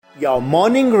Your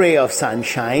Morning Ray of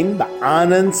Sunshine by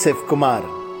Anand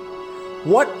Sivkumaran.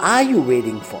 What are you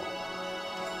waiting for?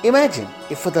 Imagine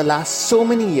if for the last so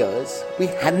many years we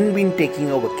hadn't been taking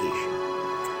a vacation.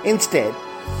 Instead,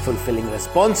 fulfilling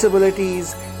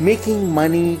responsibilities, making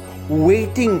money,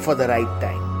 waiting for the right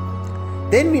time.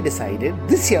 Then we decided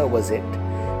this year was it.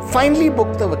 Finally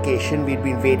booked the vacation we'd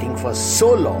been waiting for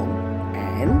so long,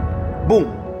 and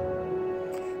boom.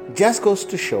 Just goes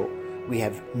to show we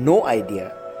have no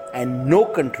idea and no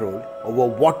control over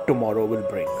what tomorrow will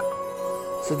bring.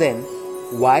 So then,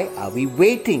 why are we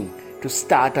waiting to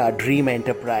start our dream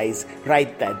enterprise,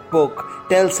 write that book,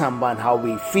 tell someone how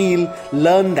we feel,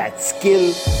 learn that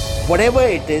skill, whatever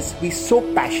it is we so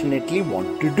passionately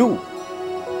want to do?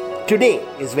 Today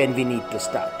is when we need to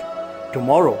start.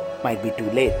 Tomorrow might be too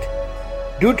late.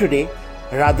 Do today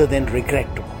rather than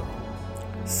regret tomorrow.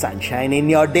 Sunshine in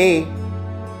your day.